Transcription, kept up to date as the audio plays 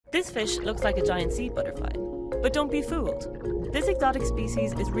This fish looks like a giant sea butterfly, but don't be fooled. This exotic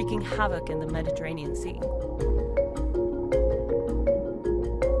species is wreaking havoc in the Mediterranean Sea.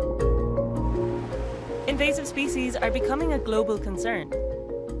 Invasive species are becoming a global concern.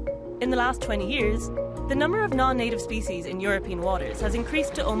 In the last 20 years, the number of non-native species in European waters has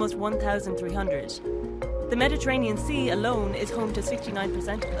increased to almost 1,300. The Mediterranean Sea alone is home to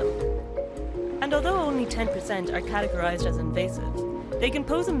 69% of them. And although only 10% are categorized as invasive, they can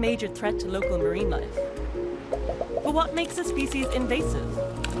pose a major threat to local marine life. But what makes a species invasive?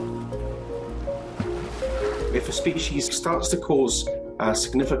 If a species starts to cause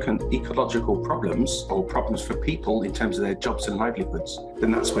significant ecological problems or problems for people in terms of their jobs and livelihoods, then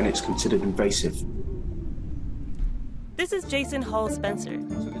that's when it's considered invasive. This is Jason Hall Spencer.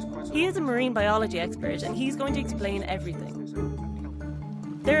 He is a marine biology expert and he's going to explain everything.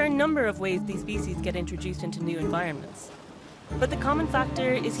 There are a number of ways these species get introduced into new environments, but the common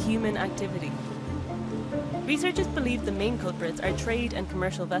factor is human activity. Researchers believe the main culprits are trade and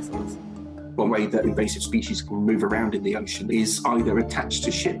commercial vessels. One way that invasive species can move around in the ocean is either attached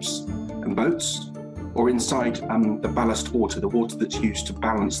to ships and boats or inside the ballast water, the water that's used to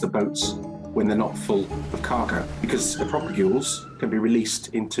balance the boats when they're not full of cargo, because the propagules can be released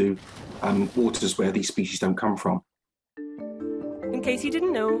into waters where these species don't come from. In case you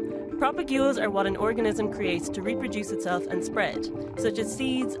didn't know, propagules are what an organism creates to reproduce itself and spread, such as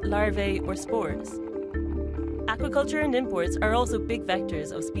seeds, larvae, or spores. Aquaculture and imports are also big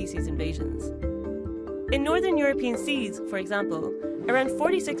vectors of species invasions. In northern European seas, for example, around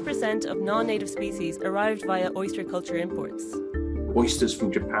 46% of non-native species arrived via oyster culture imports. Oysters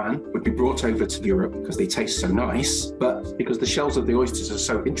from Japan would be brought over to Europe because they taste so nice, but because the shells of the oysters are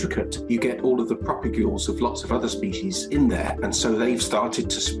so intricate, you get all of the propagules of lots of other species in there, and so they've started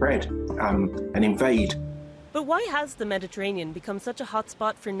to spread and invade. But why has the Mediterranean become such a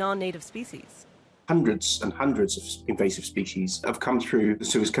hotspot for non-native species? Hundreds and hundreds of invasive species have come through the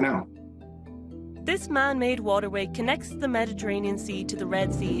Suez Canal. This man-made waterway connects the Mediterranean Sea to the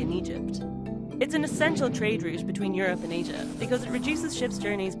Red Sea in Egypt. It's an essential trade route between Europe and Asia because it reduces ships'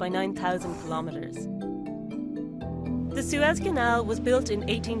 journeys by 9,000 kilometers. The Suez Canal was built in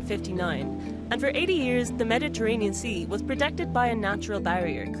 1859, and for 80 years the Mediterranean Sea was protected by a natural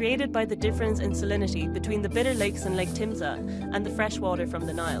barrier created by the difference in salinity between the bitter lakes in Lake Timza and the fresh water from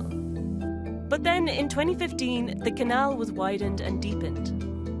the Nile. But then, in 2015, the canal was widened and deepened.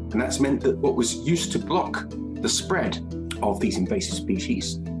 And that's meant that what was used to block the spread of these invasive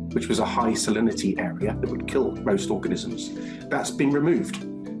species, which was a high salinity area that would kill most organisms, that's been removed.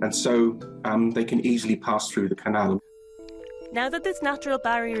 And so they can easily pass through the canal. Now that this natural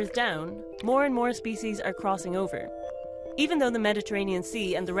barrier is down, more and more species are crossing over, even though the Mediterranean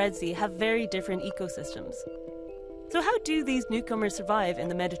Sea and the Red Sea have very different ecosystems. So how do these newcomers survive in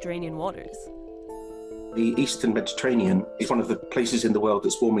the Mediterranean waters? The Eastern Mediterranean is one of the places in the world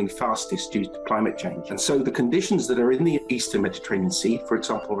that's warming fastest due to climate change. And so the conditions that are in the Eastern Mediterranean Sea, for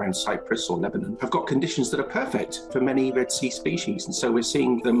example, around Cyprus or Lebanon, have got conditions that are perfect for many Red Sea species. And so we're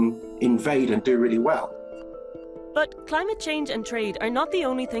seeing them invade and do really well. But climate change and trade are not the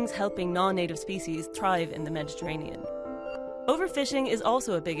only things helping non-native species thrive in the Mediterranean. Overfishing is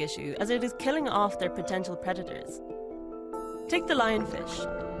also a big issue, as it is killing off their potential predators. Take the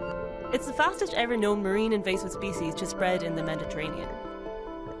lionfish. It's the fastest ever known marine invasive species to spread in the Mediterranean.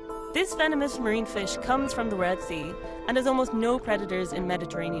 This venomous marine fish comes from the Red Sea and has almost no predators in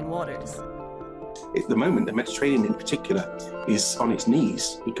Mediterranean waters. At the moment, the Mediterranean in particular is on its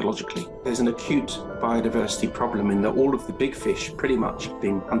knees ecologically. There's an acute biodiversity problem in that all of the big fish pretty much have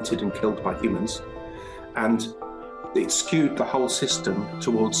been hunted and killed by humans, and it's skewed the whole system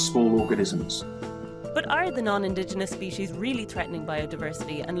towards small organisms. But are the non-indigenous species really threatening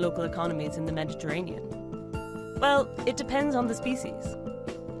biodiversity and local economies in the Mediterranean? Well, it depends on the species.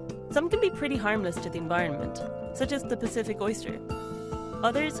 Some can be pretty harmless to the environment, such as the Pacific oyster.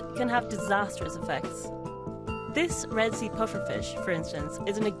 Others can have disastrous effects. This Red Sea pufferfish, for instance,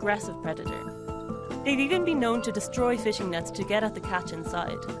 is an aggressive predator. They've even been known to destroy fishing nets to get at the catch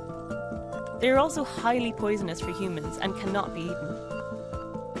inside. They are also highly poisonous for humans and cannot be eaten.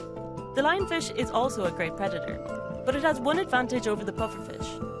 The lionfish is also a great predator, but it has one advantage over the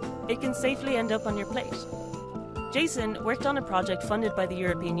pufferfish. It can safely end up on your plate. Jason worked on a project funded by the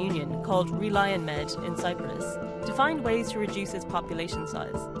European Union called ReLionMed in Cyprus to find ways to reduce its population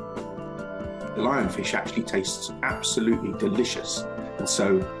size. The lionfish actually tastes absolutely delicious, and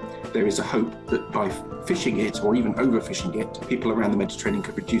so there is a hope that by fishing it or even overfishing it, people around the Mediterranean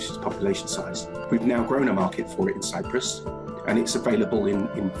could reduce its population size. We've now grown a market for it in Cyprus, and it's available in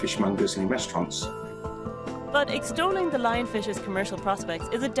fishmongers and in restaurants. But extolling the lionfish's commercial prospects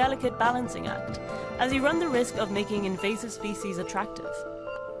is a delicate balancing act, as you run the risk of making invasive species attractive.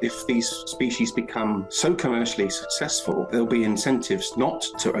 If these species become so commercially successful, there'll be incentives not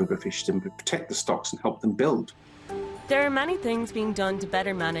to overfish them, but protect the stocks and help them build. There are many things being done to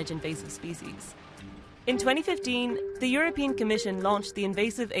better manage invasive species. In 2015, the European Commission launched the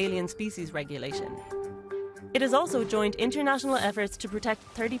Invasive Alien Species Regulation. It has also joined international efforts to protect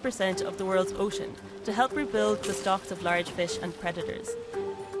 30% of the world's ocean to help rebuild the stocks of large fish and predators.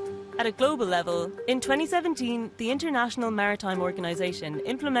 At a global level, in 2017, the International Maritime Organization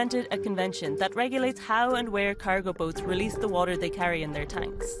implemented a convention that regulates how and where cargo boats release the water they carry in their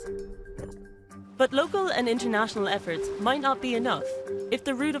tanks. But local and international efforts might not be enough if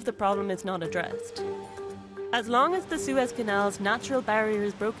the root of the problem is not addressed. As long as the Suez Canal's natural barrier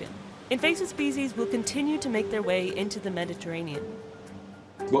is broken, invasive species will continue to make their way into the Mediterranean.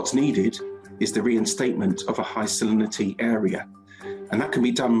 What's needed is the reinstatement of a high salinity area, and that can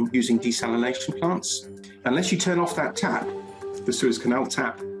be done using desalination plants. Unless you turn off that tap, the Suez Canal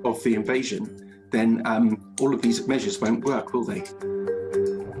tap of the invasion, then all of these measures won't work, will they?